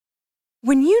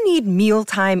When you need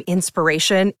mealtime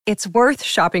inspiration, it's worth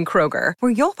shopping Kroger,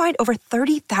 where you'll find over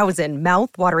 30,000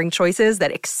 mouth-watering choices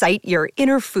that excite your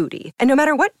inner foodie. And no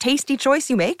matter what tasty choice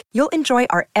you make, you'll enjoy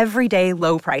our everyday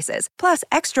low prices, plus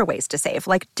extra ways to save,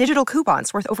 like digital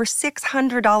coupons worth over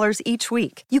 $600 each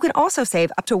week. You can also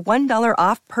save up to $1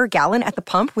 off per gallon at the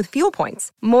pump with fuel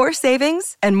points. More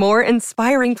savings and more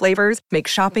inspiring flavors make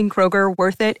shopping Kroger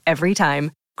worth it every time.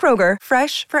 Kroger,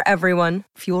 fresh for everyone.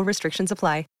 Fuel restrictions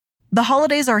apply. The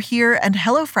holidays are here, and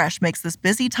HelloFresh makes this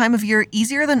busy time of year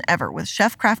easier than ever with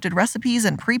chef-crafted recipes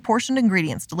and pre-portioned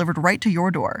ingredients delivered right to your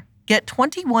door. Get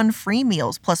 21 free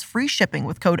meals plus free shipping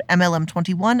with code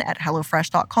MLM21 at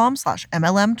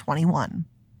hellofresh.com/MLM21.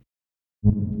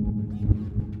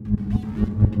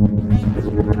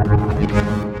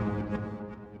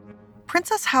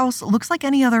 Princess House looks like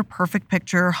any other perfect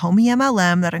picture homey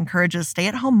MLM that encourages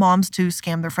stay-at-home moms to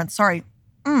scam their friends.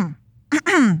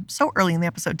 So early in the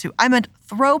episode, too. I meant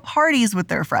throw parties with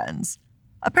their friends.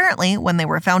 Apparently, when they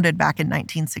were founded back in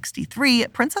 1963,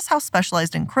 Princess House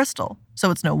specialized in crystal,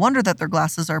 so it's no wonder that their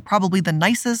glasses are probably the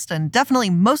nicest and definitely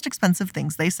most expensive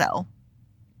things they sell.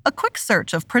 A quick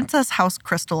search of Princess House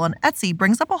crystal on Etsy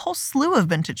brings up a whole slew of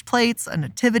vintage plates, a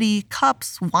nativity,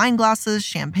 cups, wine glasses,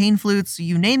 champagne flutes,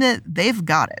 you name it, they've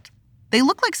got it. They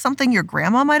look like something your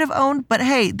grandma might have owned, but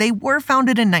hey, they were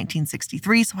founded in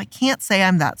 1963, so I can't say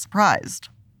I'm that surprised.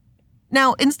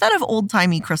 Now, instead of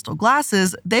old-timey crystal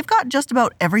glasses, they've got just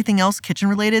about everything else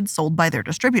kitchen-related sold by their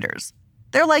distributors.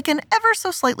 They're like an ever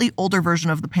so slightly older version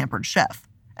of the Pampered Chef.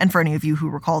 And for any of you who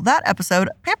recall that episode,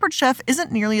 Pampered Chef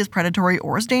isn't nearly as predatory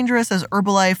or as dangerous as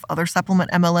Herbalife, other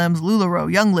supplement MLMs,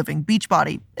 LuLaRoe, Young Living,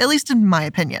 Beachbody, at least in my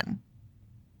opinion.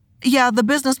 Yeah, the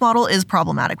business model is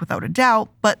problematic without a doubt,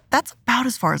 but that's about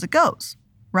as far as it goes,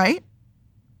 right?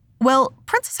 Well,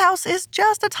 Princess House is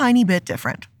just a tiny bit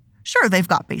different. Sure, they've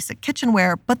got basic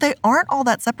kitchenware, but they aren't all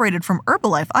that separated from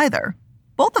Herbalife either.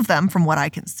 Both of them, from what I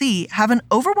can see, have an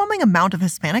overwhelming amount of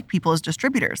Hispanic people as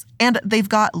distributors, and they've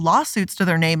got lawsuits to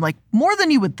their name like more than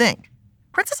you would think.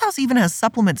 Princess House even has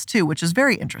supplements too, which is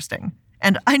very interesting.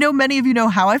 And I know many of you know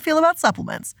how I feel about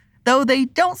supplements. Though they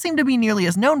don't seem to be nearly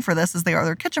as known for this as they are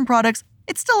their kitchen products,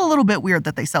 it's still a little bit weird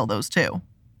that they sell those too.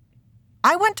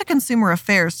 I went to Consumer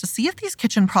Affairs to see if these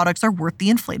kitchen products are worth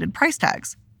the inflated price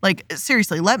tags. Like,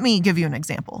 seriously, let me give you an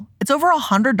example. It's over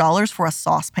 $100 for a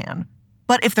saucepan.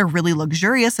 But if they're really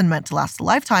luxurious and meant to last a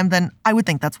lifetime, then I would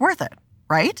think that's worth it,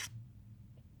 right?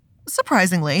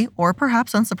 Surprisingly, or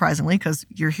perhaps unsurprisingly because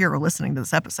you're here listening to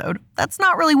this episode, that's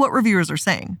not really what reviewers are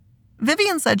saying.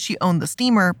 Vivian said she owned the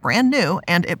steamer, brand new,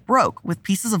 and it broke with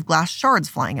pieces of glass shards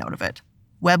flying out of it.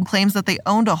 Webb claims that they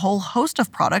owned a whole host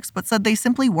of products but said they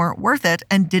simply weren't worth it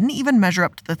and didn't even measure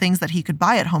up to the things that he could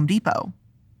buy at Home Depot.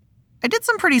 I did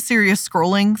some pretty serious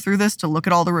scrolling through this to look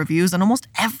at all the reviews, and almost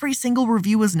every single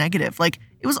review was negative. Like,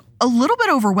 it was a little bit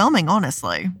overwhelming,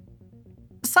 honestly.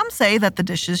 Some say that the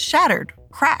dishes shattered,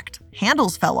 cracked,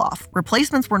 handles fell off,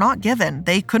 replacements were not given,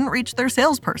 they couldn't reach their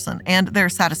salesperson, and their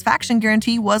satisfaction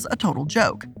guarantee was a total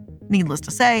joke. Needless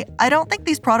to say, I don't think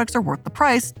these products are worth the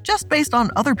price just based on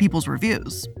other people's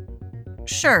reviews.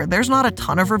 Sure, there's not a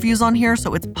ton of reviews on here,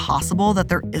 so it's possible that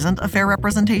there isn't a fair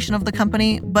representation of the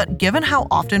company, but given how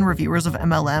often reviewers of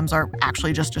MLMs are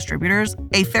actually just distributors,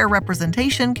 a fair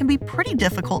representation can be pretty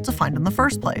difficult to find in the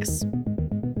first place.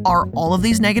 Are all of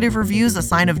these negative reviews a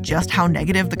sign of just how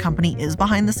negative the company is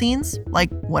behind the scenes?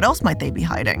 Like, what else might they be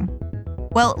hiding?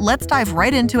 Well, let's dive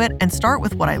right into it and start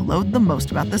with what I loathe the most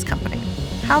about this company: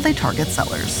 how they target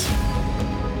sellers.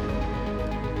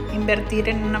 Invertir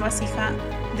en una vasija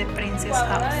de Princess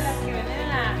House.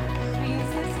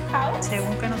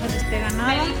 Según que no se despega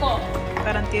nada,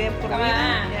 garantía de por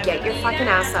vida. Get your fucking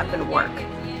ass up and work.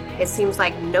 It seems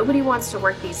like nobody wants to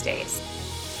work these days.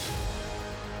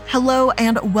 Hello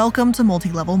and welcome to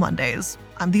Multi-Level Mondays.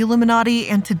 I'm the Illuminati,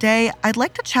 and today I'd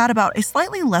like to chat about a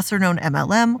slightly lesser-known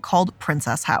MLM called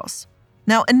Princess House.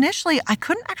 Now, initially, I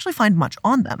couldn't actually find much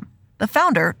on them. The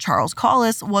founder, Charles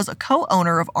Collis, was a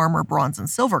co-owner of Armor Bronze and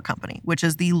Silver Company, which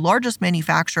is the largest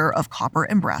manufacturer of copper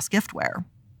and brass giftware.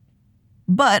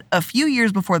 But a few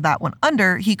years before that went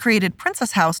under, he created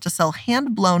Princess House to sell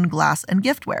hand-blown glass and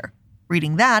giftware.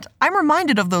 Reading that, I'm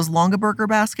reminded of those Longaberger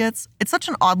baskets. It's such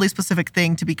an oddly specific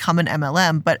thing to become an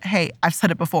MLM, but hey, I've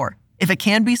said it before. If it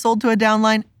can be sold to a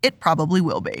downline, it probably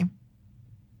will be.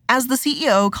 As the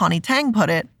CEO, Connie Tang, put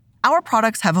it, our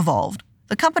products have evolved.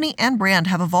 The company and brand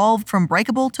have evolved from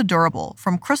breakable to durable,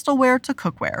 from crystalware to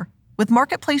cookware. With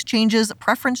marketplace changes,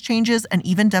 preference changes, and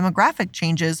even demographic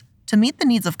changes, to meet the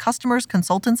needs of customers,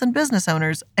 consultants, and business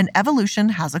owners, an evolution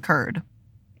has occurred.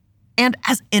 And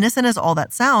as innocent as all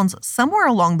that sounds, somewhere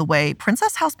along the way,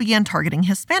 Princess House began targeting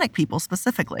Hispanic people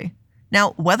specifically.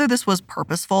 Now, whether this was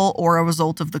purposeful or a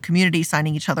result of the community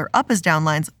signing each other up as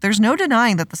downlines, there's no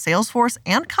denying that the sales force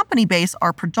and company base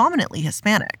are predominantly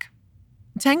Hispanic.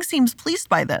 Tang seems pleased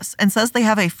by this and says they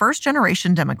have a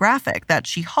first-generation demographic that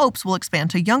she hopes will expand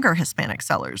to younger Hispanic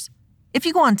sellers. If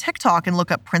you go on TikTok and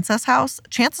look up Princess House,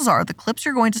 chances are the clips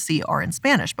you're going to see are in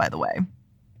Spanish, by the way.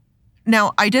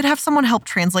 Now, I did have someone help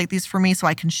translate these for me so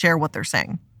I can share what they're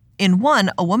saying. In one,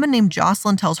 a woman named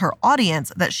Jocelyn tells her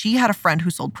audience that she had a friend who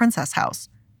sold Princess House.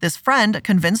 This friend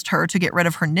convinced her to get rid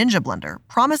of her Ninja blender,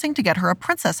 promising to get her a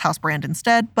Princess House brand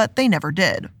instead, but they never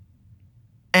did.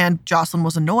 And Jocelyn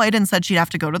was annoyed and said she'd have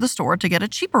to go to the store to get a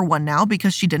cheaper one now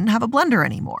because she didn't have a blender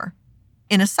anymore.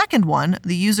 In a second one,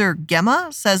 the user Gemma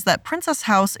says that Princess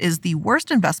House is the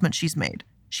worst investment she's made.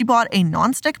 She bought a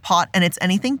non-stick pot and it's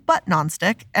anything but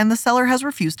non-stick, and the seller has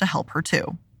refused to help her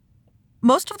too.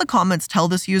 Most of the comments tell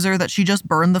this user that she just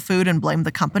burned the food and blamed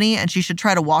the company and she should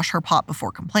try to wash her pot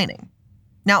before complaining.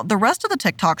 Now, the rest of the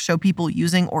TikToks show people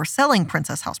using or selling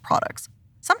Princess House products.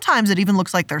 Sometimes it even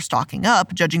looks like they're stocking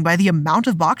up, judging by the amount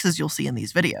of boxes you'll see in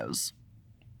these videos.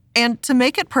 And to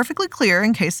make it perfectly clear,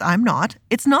 in case I'm not,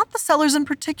 it's not the sellers in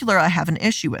particular I have an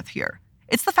issue with here.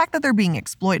 It's the fact that they're being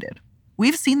exploited.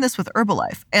 We've seen this with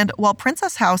Herbalife, and while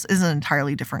Princess House is an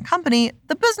entirely different company,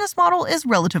 the business model is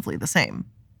relatively the same.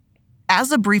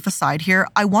 As a brief aside here,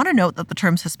 I want to note that the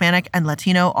terms Hispanic and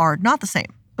Latino are not the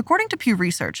same. According to Pew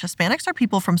Research, Hispanics are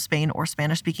people from Spain or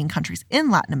Spanish-speaking countries in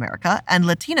Latin America, and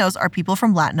Latinos are people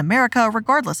from Latin America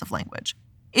regardless of language.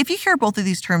 If you hear both of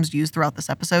these terms used throughout this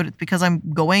episode, it's because I'm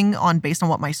going on based on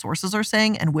what my sources are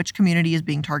saying and which community is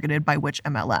being targeted by which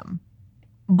MLM.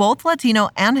 Both Latino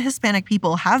and Hispanic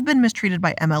people have been mistreated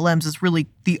by MLMs is really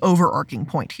the overarching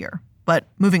point here. But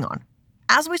moving on.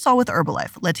 As we saw with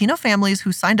Herbalife, Latino families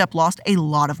who signed up lost a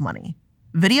lot of money.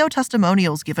 Video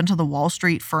testimonials given to the Wall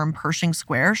Street firm Pershing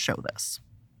Square show this.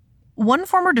 One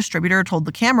former distributor told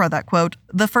the camera that, quote,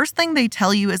 "The first thing they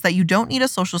tell you is that you don't need a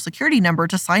social security number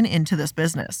to sign into this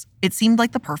business. It seemed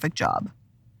like the perfect job."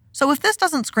 So if this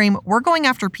doesn't scream, we're going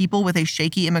after people with a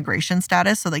shaky immigration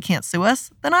status so they can't sue us,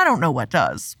 then I don't know what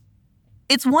does.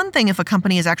 It's one thing if a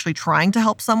company is actually trying to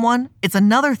help someone. It's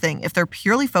another thing if they're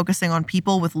purely focusing on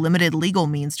people with limited legal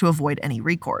means to avoid any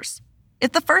recourse.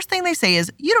 If the first thing they say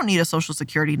is, you don't need a social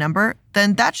security number,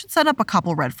 then that should set up a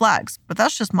couple red flags, but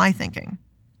that's just my thinking.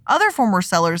 Other former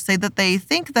sellers say that they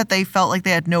think that they felt like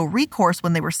they had no recourse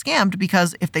when they were scammed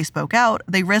because if they spoke out,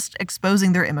 they risked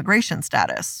exposing their immigration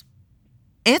status.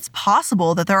 It's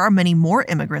possible that there are many more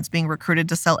immigrants being recruited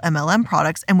to sell MLM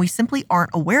products and we simply aren't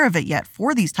aware of it yet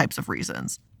for these types of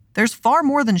reasons. There's far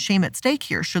more than shame at stake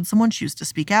here should someone choose to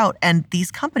speak out, and these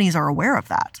companies are aware of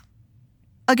that.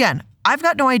 Again, I've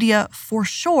got no idea for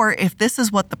sure if this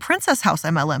is what the Princess House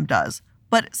MLM does,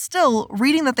 but still,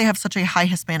 reading that they have such a high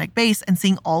Hispanic base and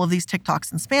seeing all of these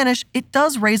TikToks in Spanish, it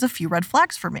does raise a few red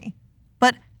flags for me.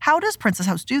 But how does Princess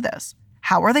House do this?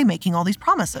 How are they making all these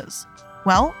promises?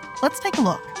 Well, let's take a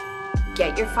look.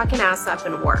 Get your fucking ass up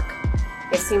and work.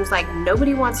 It seems like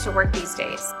nobody wants to work these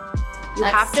days.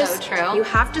 That's so true. You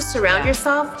have to surround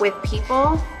yourself with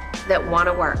people that want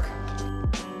to work.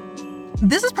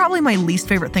 This is probably my least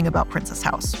favorite thing about Princess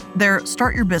House, their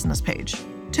Start Your Business page.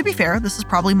 To be fair, this is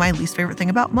probably my least favorite thing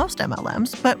about most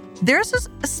MLMs, but theirs is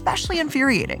especially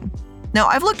infuriating. Now,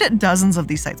 I've looked at dozens of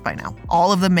these sites by now,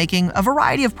 all of them making a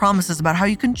variety of promises about how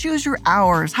you can choose your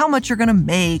hours, how much you're gonna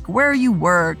make, where you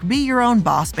work, be your own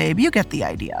boss babe, you get the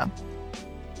idea.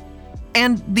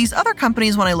 And these other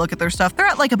companies, when I look at their stuff, they're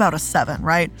at like about a 7,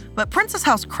 right? But Princess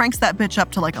House cranks that bitch up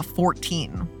to like a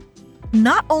 14.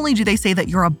 Not only do they say that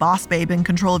you're a boss babe in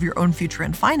control of your own future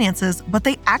and finances, but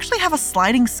they actually have a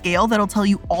sliding scale that'll tell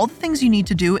you all the things you need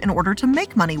to do in order to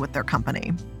make money with their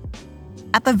company.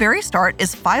 At the very start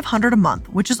is $500 a month,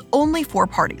 which is only 4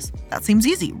 parties. That seems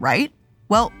easy, right?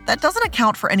 Well, that doesn't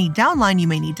account for any downline you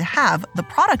may need to have, the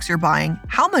products you're buying,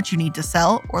 how much you need to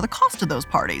sell, or the cost of those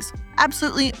parties.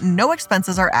 Absolutely no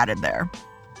expenses are added there.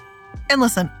 And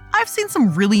listen, I've seen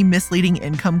some really misleading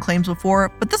income claims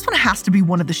before, but this one has to be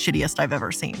one of the shittiest I've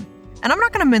ever seen. And I'm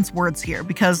not going to mince words here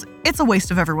because it's a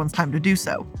waste of everyone's time to do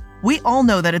so. We all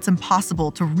know that it's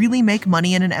impossible to really make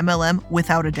money in an MLM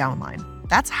without a downline.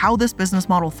 That's how this business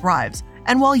model thrives.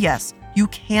 And while yes, you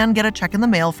can get a check in the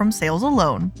mail from sales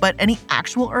alone, but any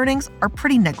actual earnings are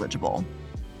pretty negligible.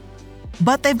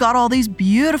 But they've got all these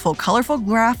beautiful, colorful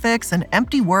graphics and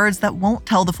empty words that won't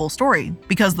tell the full story,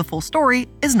 because the full story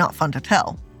is not fun to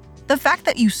tell. The fact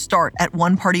that you start at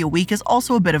 1 party a week is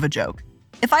also a bit of a joke.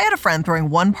 If I had a friend throwing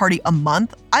 1 party a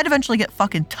month, I'd eventually get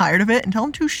fucking tired of it and tell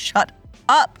him to shut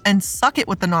up and suck it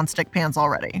with the nonstick pans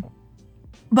already.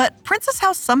 But Princess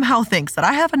House somehow thinks that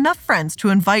I have enough friends to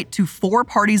invite to 4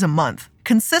 parties a month,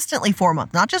 consistently 4 a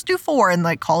month, not just do 4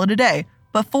 and call it a day,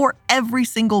 but 4 every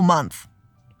single month.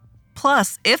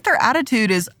 Plus, if their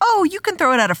attitude is, oh, you can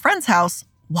throw it at a friend's house,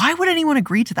 why would anyone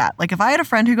agree to that? If I had a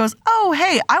friend who goes, oh,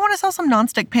 hey, I want to sell some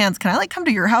nonstick pans, can I come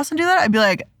to your house and do that? I'd be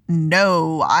like,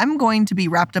 no, I'm going to be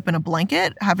wrapped up in a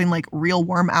blanket, having real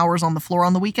warm hours on the floor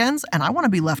on the weekends, and I want to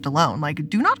be left alone.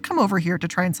 Do not come over here to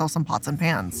try and sell some pots and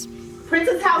pans.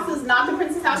 Princess House is not the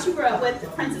Princess House you grew up with. The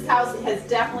Princess House has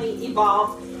definitely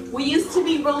evolved. We used to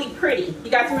be really pretty.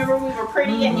 You guys remember when we were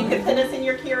pretty and you could put us in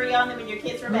your carry-on, and when your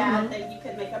kids were bad, that you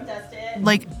could make them dust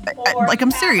it?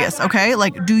 I'm serious, okay?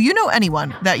 Do you know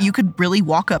anyone that you could really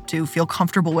walk up to, feel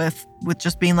comfortable with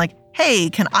just being hey,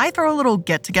 can I throw a little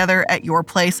get-together at your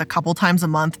place a couple times a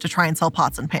month to try and sell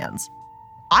pots and pans?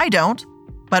 I don't,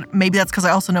 but maybe that's because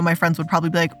I also know my friends would probably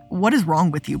be what is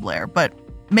wrong with you, Blair? But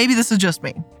maybe this is just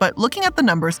me. But looking at the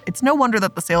numbers, it's no wonder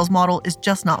that the sales model is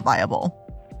just not viable.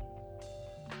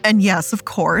 And yes, of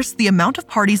course, the amount of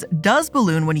parties does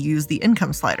balloon when you use the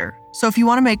income slider. So if you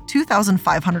want to make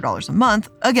 $2,500 a month,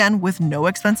 again, with no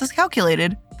expenses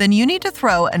calculated, then you need to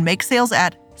throw and make sales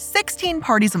at 16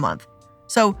 parties a month.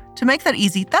 So to make that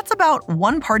easy, that's about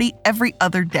 1 party every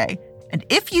other day. And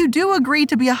if you do agree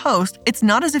to be a host, it's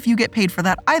not as if you get paid for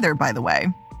that either, by the way.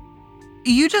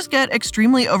 You just get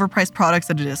extremely overpriced products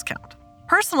at a discount.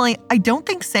 Personally, I don't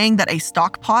think saying that a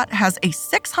stock pot has a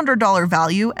 $600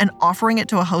 value and offering it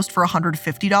to a host for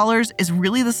 $150 is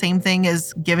really the same thing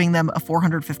as giving them a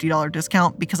 $450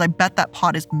 discount, because I bet that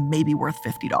pot is maybe worth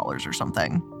 $50 or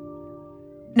something.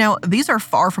 Now, these are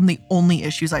far from the only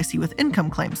issues I see with income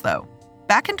claims, though.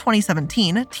 Back in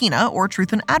 2017, Tina, or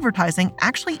Truth in Advertising,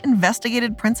 actually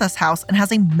investigated Princess House and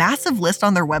has a massive list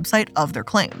on their website of their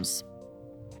claims.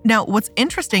 Now, what's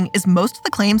interesting is most of the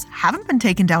claims haven't been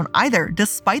taken down either,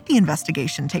 despite the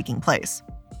investigation taking place.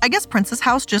 I guess Princess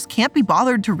House just can't be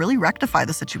bothered to really rectify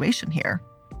the situation here.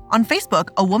 On Facebook,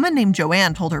 a woman named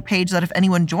Joanne told her page that if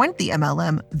anyone joined the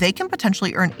MLM, they can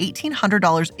potentially earn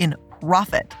 $1,800 in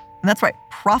profit. And that's right,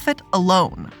 profit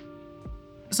alone.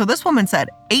 So this woman said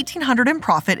 $1,800 in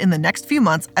profit in the next few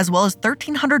months, as well as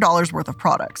 $1,300 worth of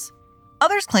products.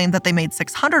 Others claimed that they made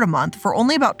 $600 a month for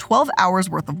only about 12 hours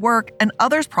worth of work, and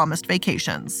others promised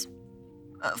vacations.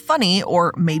 Funny,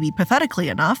 or maybe pathetically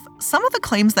enough, some of the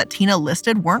claims that Tina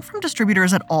listed weren't from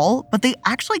distributors at all, but they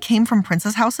actually came from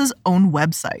Princess House's own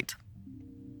website.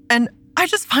 And I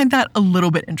just find that a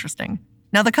little bit interesting.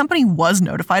 Now, the company was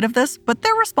notified of this, but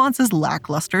their response is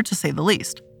lackluster, to say the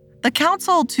least. The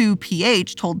counsel to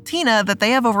PH told Tina that they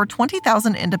have over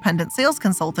 20,000 independent sales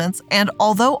consultants, and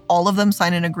although all of them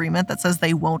sign an agreement that says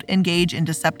they won't engage in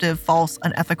deceptive, false,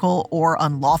 unethical, or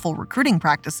unlawful recruiting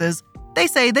practices, they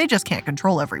say they just can't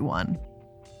control everyone.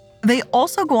 They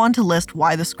also go on to list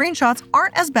why the screenshots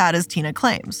aren't as bad as Tina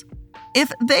claims.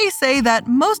 If they say that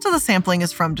most of the sampling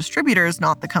is from distributors,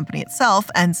 not the company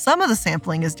itself, and some of the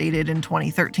sampling is dated in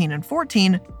 2013 and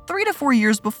 14, 3 to 4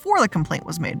 years before the complaint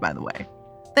was made, by the way.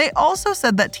 They also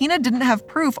said that Tina didn't have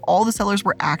proof all the sellers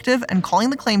were active, and calling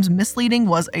the claims misleading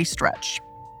was a stretch.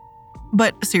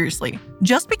 But seriously,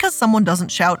 just because someone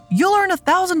doesn't shout, "You'll earn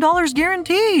 $1,000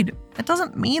 guaranteed," it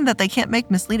doesn't mean that they can't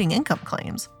make misleading income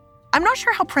claims. I'm not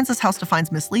sure how Princess House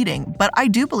defines misleading, but I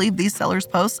do believe these sellers'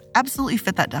 posts absolutely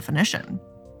fit that definition.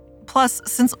 Plus,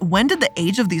 since when did the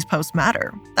age of these posts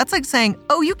matter? That's like saying,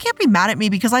 oh, you can't be mad at me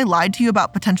because I lied to you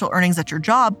about potential earnings at your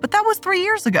job, but that was 3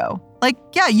 years ago.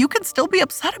 Yeah, you can still be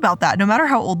upset about that no matter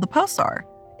how old the posts are.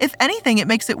 If anything, it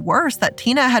makes it worse that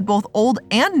Tina had both old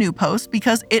and new posts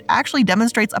because it actually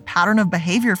demonstrates a pattern of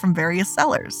behavior from various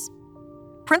sellers.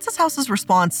 Princess House's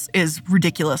response is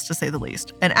ridiculous, to say the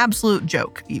least. An absolute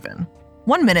joke, even.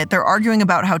 One minute, they're arguing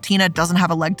about how Tina doesn't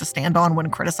have a leg to stand on when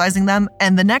criticizing them,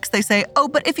 and the next they say, oh,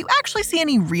 but if you actually see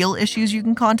any real issues, you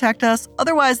can contact us.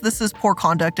 Otherwise, this is poor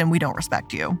conduct and we don't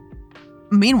respect you.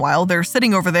 Meanwhile, they're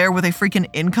sitting over there with a freaking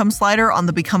income slider on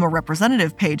the Become a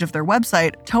Representative page of their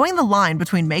website, towing the line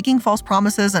between making false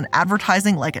promises and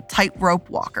advertising like a tightrope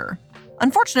walker.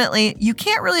 Unfortunately, you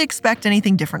can't really expect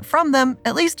anything different from them,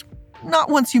 at least not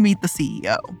once you meet the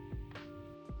CEO.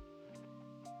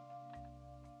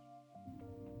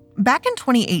 Back in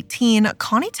 2018,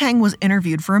 Connie Tang was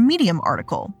interviewed for a Medium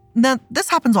article. Now, this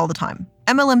happens all the time.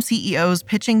 MLM CEOs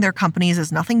pitching their companies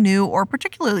is nothing new or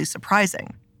particularly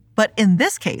surprising. But in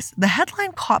this case, the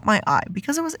headline caught my eye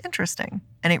because it was interesting,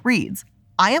 and it reads,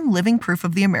 "I am living proof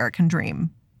of the American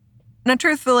dream." Now,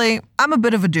 truthfully, I'm a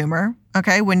bit of a doomer,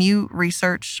 okay? When you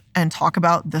research and talk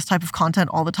about this type of content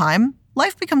all the time,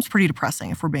 life becomes pretty depressing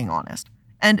if we're being honest.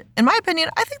 And in my opinion,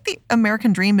 I think the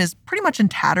American dream is pretty much in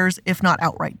tatters, if not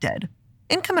outright dead.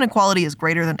 Income inequality is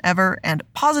greater than ever, and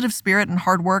positive spirit and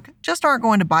hard work just aren't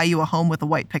going to buy you a home with a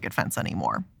white picket fence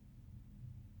anymore.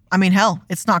 I mean, hell,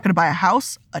 it's not going to buy a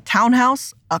house, a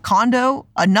townhouse, a condo,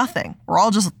 a nothing. We're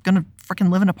all just going to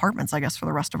freaking live in apartments, I guess, for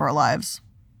the rest of our lives.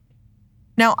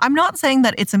 Now, I'm not saying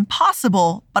that it's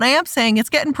impossible, but I am saying it's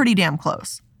getting pretty damn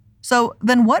close. So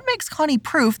then what makes Connie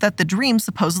proof that the dream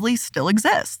supposedly still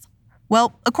exists?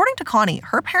 Well, according to Connie,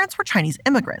 her parents were Chinese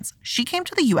immigrants. She came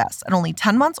to the US at only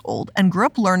 10 months old and grew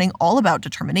up learning all about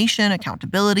determination,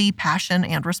 accountability, passion,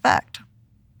 and respect.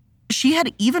 She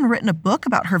had even written a book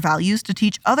about her values to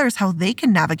teach others how they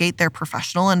can navigate their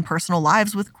professional and personal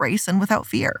lives with grace and without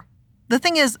fear. The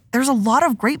thing is, there's a lot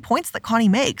of great points that Connie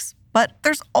makes, but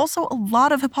there's also a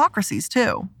lot of hypocrisies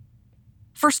too.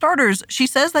 For starters, she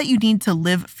says that you need to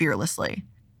live fearlessly.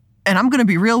 And I'm going to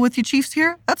be real with you, Chiefs,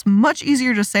 here. That's much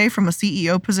easier to say from a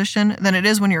CEO position than it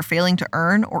is when you're failing to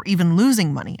earn or even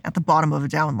losing money at the bottom of a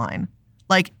downline.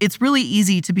 Like, it's really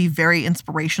easy to be very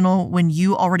inspirational when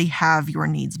you already have your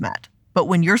needs met. But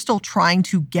when you're still trying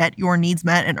to get your needs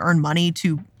met and earn money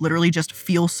to literally just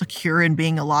feel secure in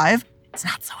being alive, it's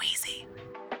not so easy.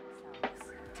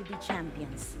 To be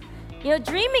champions.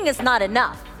 Dreaming is not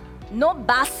enough. No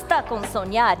basta con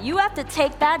soñar. You have to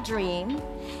take that dream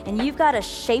and you've got to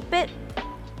shape it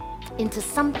into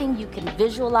something you can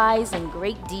visualize in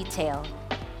great detail.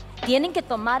 Tienen que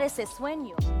tomar ese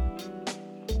sueño.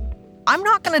 I'm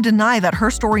not going to deny that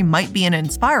her story might be an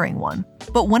inspiring one,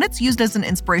 but when it's used as an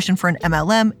inspiration for an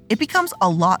MLM, it becomes a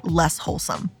lot less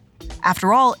wholesome.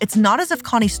 After all, it's not as if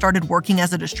Connie started working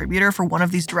as a distributor for one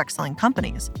of these direct selling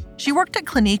companies. She worked at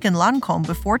Clinique and Lancôme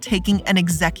before taking an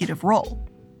executive role.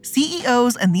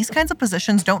 CEOs and these kinds of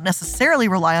positions don't necessarily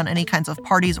rely on any kinds of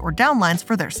parties or downlines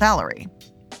for their salary.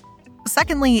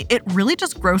 Secondly, it really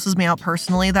just grosses me out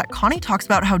personally that Connie talks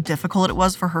about how difficult it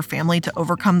was for her family to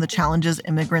overcome the challenges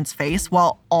immigrants face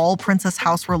while all Princess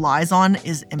House relies on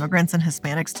is immigrants and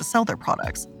Hispanics to sell their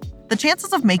products. The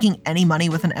chances of making any money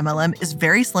with an MLM is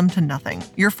very slim to nothing.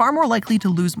 You're far more likely to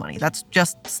lose money. That's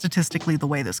just statistically the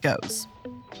way this goes.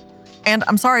 And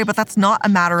I'm sorry, but that's not a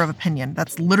matter of opinion.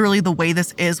 That's literally the way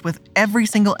this is with every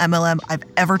single MLM I've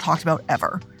ever talked about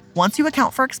ever. Once you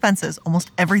account for expenses,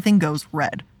 almost everything goes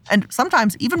red. And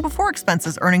sometimes, even before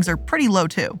expenses, earnings are pretty low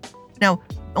too. Now,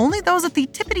 only those at the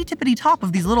tippity-tippity top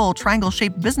of these little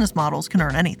triangle-shaped business models can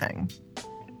earn anything.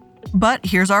 But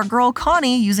here's our girl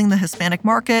Connie using the Hispanic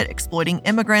market, exploiting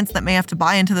immigrants that may have to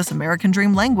buy into this American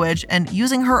dream language, and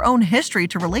using her own history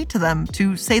to relate to them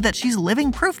to say that she's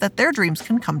living proof that their dreams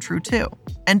can come true too.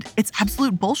 And it's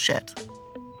absolute bullshit.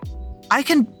 I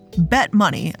can bet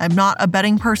money, I'm not a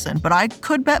betting person, but I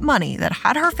could bet money that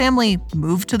had her family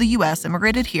moved to the US,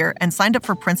 immigrated here, and signed up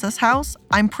for Princess House,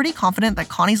 I'm pretty confident that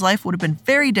Connie's life would have been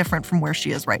very different from where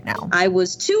she is right now. I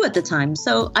was 2 at the time,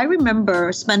 so I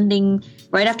remember spending,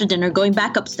 right after dinner, going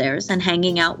back upstairs and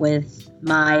hanging out with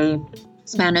my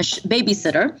Spanish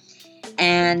babysitter.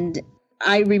 And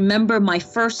I remember my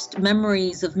first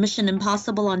memories of Mission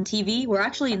Impossible on TV were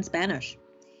actually in Spanish.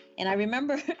 And I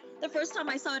remember the first time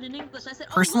I saw it in English, I said,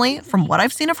 Personally, from what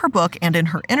I've seen of her book and in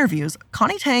her interviews,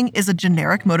 Connie Tang is a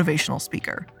generic motivational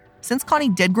speaker. Since Connie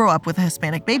did grow up with a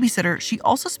Hispanic babysitter, she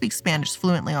also speaks Spanish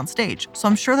fluently on stage, so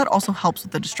I'm sure that also helps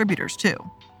with the distributors too.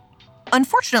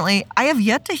 Unfortunately, I have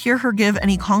yet to hear her give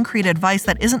any concrete advice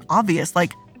that isn't obvious,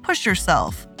 like push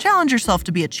yourself, challenge yourself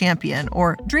to be a champion,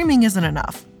 or dreaming isn't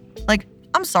enough. Like,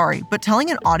 I'm sorry, but telling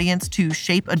an audience to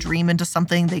shape a dream into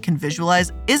something they can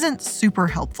visualize isn't super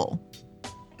helpful.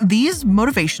 These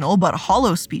motivational but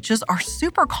hollow speeches are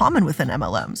super common within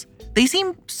MLMs. They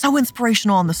seem so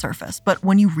inspirational on the surface, but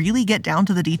when you really get down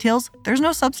to the details, there's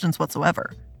no substance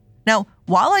whatsoever. Now,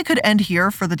 while I could end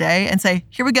here for the day and say,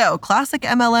 here we go, classic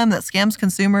MLM that scams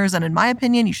consumers, and in my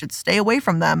opinion, you should stay away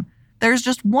from them, there's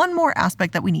just one more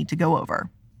aspect that we need to go over: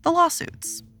 the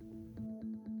lawsuits.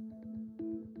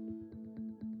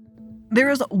 There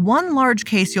is one large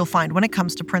case you'll find when it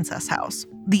comes to Princess House: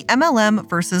 the MLM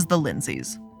versus the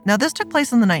Lindsays. Now, this took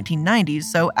place in the 1990s,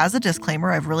 so as a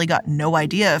disclaimer, I've really got no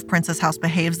idea if Princess House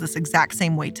behaves this exact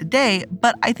same way today,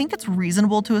 but I think it's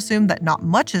reasonable to assume that not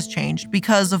much has changed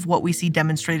because of what we see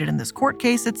demonstrated in this court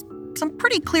case. It's some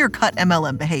pretty clear-cut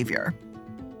MLM behavior.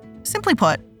 Simply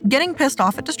put, getting pissed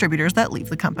off at distributors that leave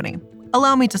the company.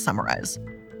 Allow me to summarize.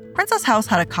 Princess House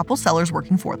had a couple sellers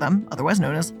working for them, otherwise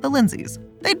known as the Lindsays.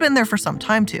 They'd been there for some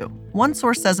time too. One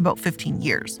source says about 15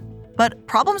 years. But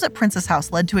problems at Princess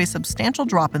House led to a substantial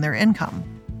drop in their income.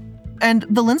 And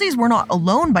the Lindsays were not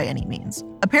alone by any means.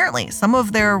 Apparently, some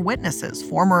of their witnesses,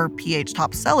 former PH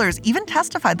top sellers, even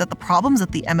testified that the problems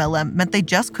at the MLM meant they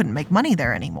just couldn't make money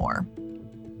there anymore.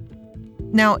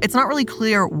 Now, it's not really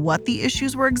clear what the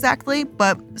issues were exactly,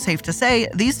 but safe to say,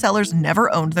 these sellers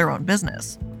never owned their own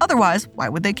business. Otherwise, why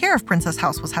would they care if Princess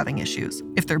House was having issues?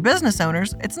 If they're business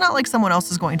owners, it's not like someone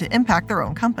else is going to impact their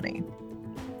own company.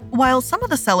 While some of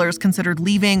the sellers considered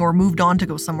leaving or moved on to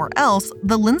go somewhere else,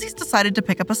 the Lindsays decided to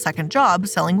pick up a second job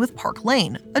selling with Park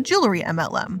Lane, a jewelry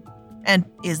MLM. And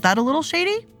is that a little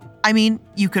shady? I mean,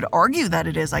 you could argue that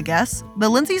it is, I guess. The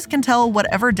Lindsays can tell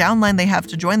whatever downline they have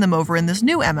to join them over in this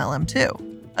new MLM too.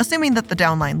 Assuming that the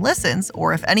downline listens,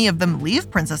 or if any of them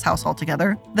leave Princess House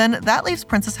altogether, then that leaves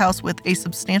Princess House with a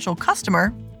substantial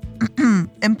customer,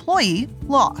 employee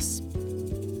loss.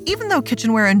 Even though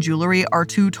kitchenware and jewelry are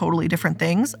two totally different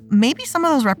things, maybe some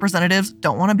of those representatives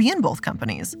don't want to be in both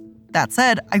companies. That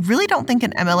said, I really don't think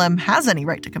an MLM has any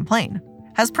right to complain.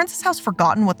 Has Princess House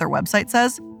forgotten what their website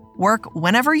says? Work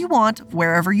whenever you want,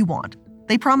 wherever you want.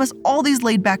 They promise all these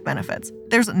laid-back benefits.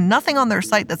 There's nothing on their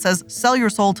site that says, sell your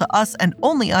soul to us and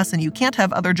only us and you can't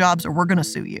have other jobs or we're gonna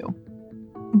sue you.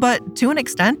 But to an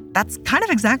extent, that's kind of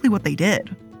exactly what they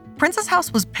did. Princess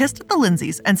House was pissed at the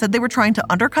Lindsays and said they were trying to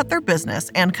undercut their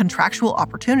business and contractual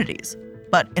opportunities.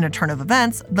 But in a turn of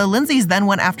events, the Lindsays then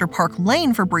went after Park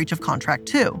Lane for breach of contract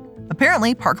too.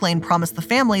 Apparently, Park Lane promised the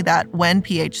family that when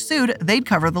PH sued, they'd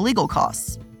cover the legal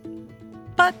costs.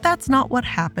 But that's not what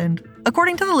happened.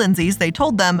 According to the Lindsays, they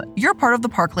told them, you're part of the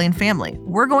Park Lane family.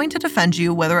 We're going to defend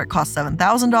you whether it costs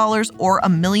 $7,000 or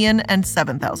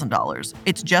 $1,007,000.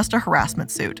 It's just a harassment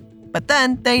suit. But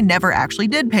then they never actually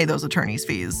did pay those attorney's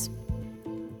fees.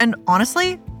 And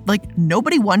honestly,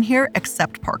 nobody won here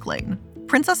except Park Lane.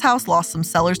 Princess House lost some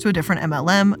sellers to a different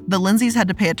MLM, the Lindsays had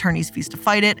to pay attorney's fees to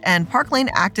fight it, and Park Lane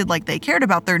acted like they cared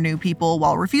about their new people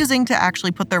while refusing to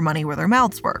actually put their money where their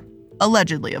mouths were.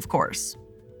 Allegedly, of course.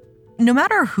 No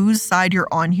matter whose side you're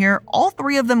on here, all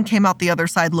three of them came out the other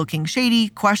side looking shady,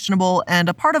 questionable, and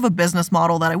a part of a business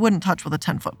model that I wouldn't touch with a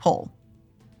 10-foot pole.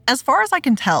 As far as I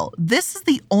can tell, this is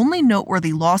the only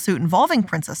noteworthy lawsuit involving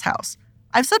Princess House.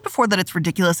 I've said before that it's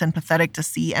ridiculous and pathetic to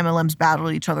see MLMs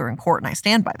battle each other in court, and I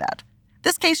stand by that.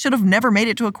 This case should have never made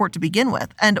it to a court to begin with,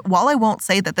 and while I won't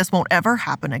say that this won't ever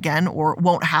happen again or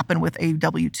won't happen with a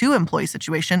W-2 employee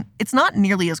situation, it's not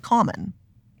nearly as common.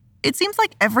 It seems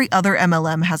like every other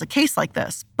MLM has a case like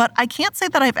this, but I can't say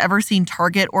that I've ever seen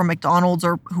Target or McDonald's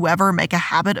or whoever make a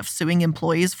habit of suing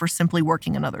employees for simply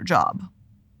working another job.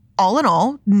 All in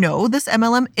all, no, this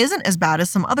MLM isn't as bad as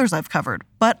some others I've covered,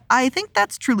 but I think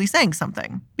that's truly saying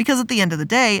something. Because at the end of the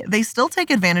day, they still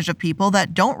take advantage of people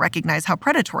that don't recognize how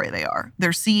predatory they are.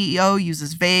 Their CEO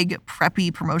uses vague,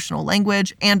 preppy promotional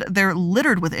language, and they're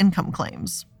littered with income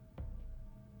claims.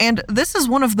 And this is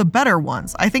one of the better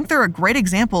ones. I think they're a great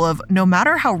example of no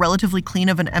matter how relatively clean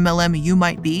of an MLM you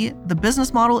might be, the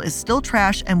business model is still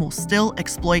trash and will still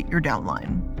exploit your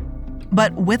downline.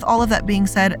 But with all of that being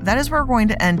said, that is where we're going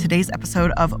to end today's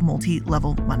episode of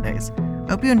Multi-Level Mondays. I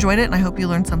hope you enjoyed it and I hope you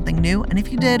learned something new. And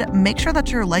if you did, make sure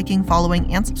that you're liking,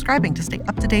 following, and subscribing to stay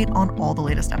up to date on all the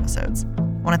latest episodes. I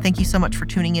want to thank you so much for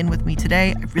tuning in with me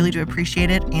today. I really do appreciate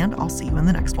it, and I'll see you in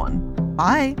the next one.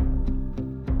 Bye!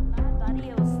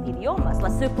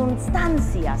 Las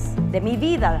circunstancias de mi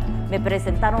vida me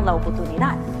presentaron la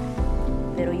oportunidad,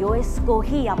 pero yo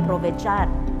escogí aprovechar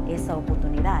esa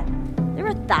oportunidad. There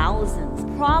are thousands,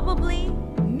 probably